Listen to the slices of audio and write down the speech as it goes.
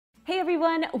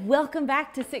everyone, welcome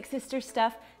back to Six Sister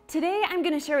Stuff. Today I'm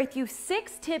going to share with you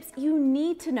 6 tips you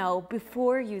need to know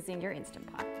before using your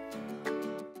Instant Pot.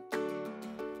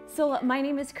 So my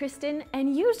name is Kristen,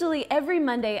 and usually every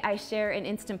Monday I share an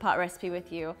Instant Pot recipe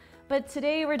with you. But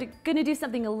today we're going to do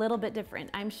something a little bit different.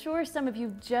 I'm sure some of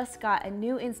you just got a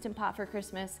new Instant Pot for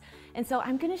Christmas, and so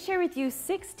I'm going to share with you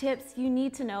 6 tips you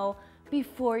need to know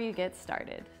before you get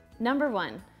started. Number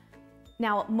 1.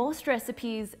 Now, most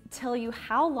recipes tell you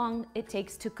how long it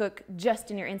takes to cook just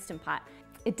in your Instant Pot.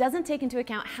 It doesn't take into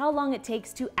account how long it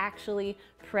takes to actually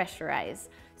pressurize.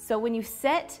 So when you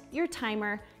set your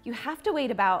timer, you have to wait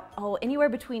about, anywhere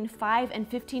between 5 and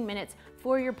 15 minutes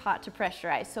for your pot to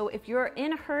pressurize. So if you're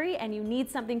in a hurry and you need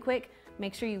something quick,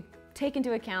 make sure you take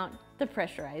into account the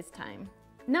pressurized time.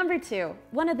 Number 2,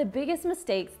 one of the biggest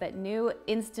mistakes that new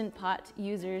Instant Pot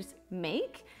users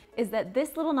make is that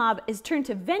this little knob is turned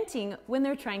to venting when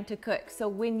they're trying to cook. So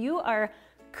when you are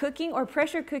cooking or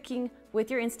pressure cooking with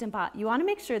your Instant Pot, you want to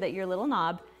make sure that your little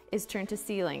knob is turned to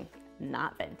sealing,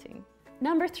 not venting.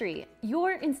 Number 3,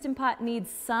 your Instant Pot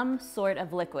needs some sort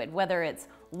of liquid, whether it's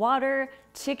water,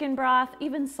 chicken broth,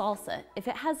 even salsa. If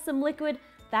it has some liquid,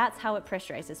 that's how it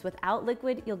pressurizes. Without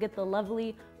liquid, you'll get the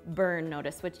lovely burn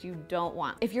notice, which you don't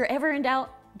want. If you're ever in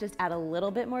doubt, just add a little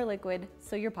bit more liquid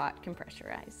so your pot can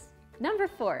pressurize. Number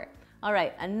 4, all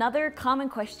right, another common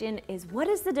question is, what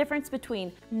is the difference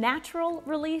between natural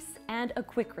release and a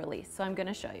quick release? So I'm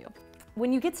gonna show you.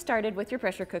 When you get started with your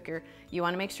pressure cooker, you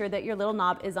wanna make sure that your little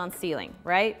knob is on sealing,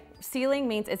 right? Sealing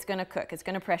means it's gonna cook, it's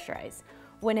gonna pressurize.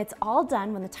 When it's all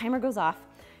done, when the timer goes off,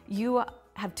 you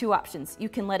have 2 options. You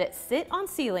can let it sit on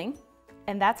sealing,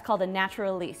 and that's called a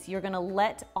natural release. You're gonna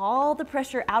let all the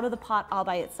pressure out of the pot all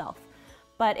by itself.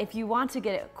 But if you want to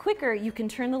get it quicker, you can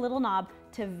turn the little knob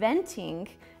to venting,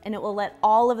 and it will let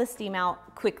all of the steam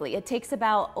out quickly. It takes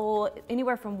about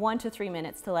anywhere from 1 to 3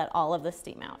 minutes to let all of the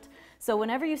steam out. So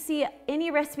whenever you see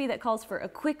any recipe that calls for a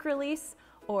quick release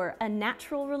or a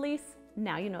natural release,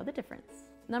 now you know the difference.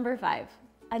 Number 5,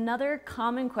 another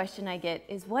common question I get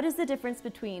is, what is the difference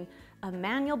between a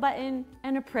manual button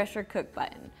and a pressure cook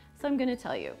button? So I'm gonna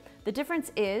tell you. The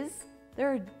difference is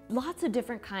there are lots of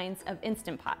different kinds of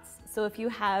Instant Pots. So if you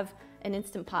have an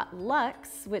Instant Pot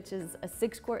Luxe, which is a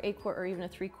 6-quart, 8-quart, or even a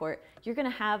 3-quart, you're gonna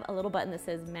have a little button that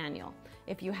says manual.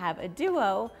 If you have a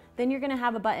Duo, then you're gonna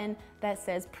have a button that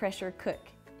says pressure cook.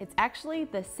 It's actually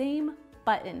the same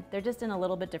button, they're just in a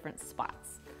little bit different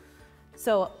spots.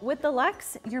 So with the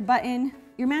Luxe, your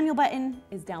manual button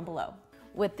is down below.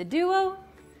 With the Duo,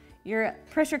 your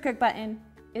pressure cook button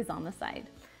is on the side.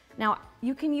 Now,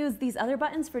 you can use these other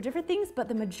buttons for different things, but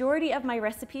the majority of my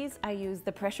recipes, I use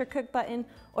the pressure cook button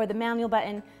or the manual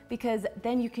button, because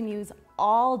then you can use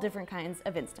all different kinds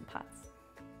of Instant Pots.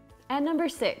 And number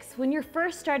 6, when you're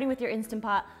first starting with your Instant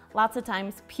Pot, lots of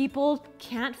times people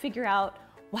can't figure out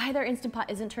why their Instant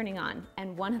Pot isn't turning on.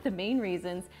 And one of the main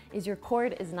reasons is your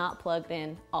cord is not plugged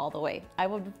in all the way. I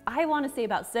want to say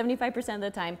about 75% of the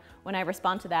time when I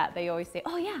respond to that, they always say,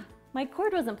 oh yeah, my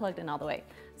cord wasn't plugged in all the way.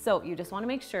 So you just want to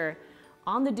make sure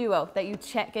on the Duo that you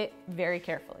check it very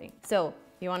carefully. So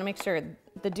you want to make sure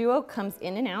the Duo comes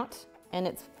in and out and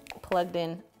it's plugged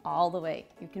in all the way.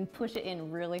 You can push it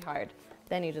in really hard,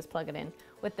 then you just plug it in.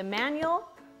 With the manual,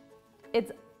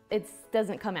 it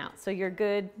doesn't come out, so you're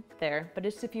good there. But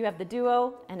it's if you have the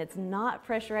Duo and it's not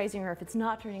pressurizing or if it's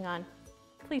not turning on,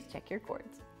 please check your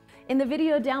cords. In the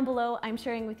video down below, I'm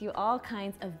sharing with you all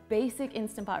kinds of basic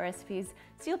Instant Pot recipes,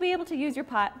 so you'll be able to use your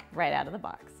pot right out of the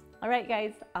box. All right,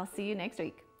 guys, I'll see you next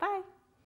week. Bye.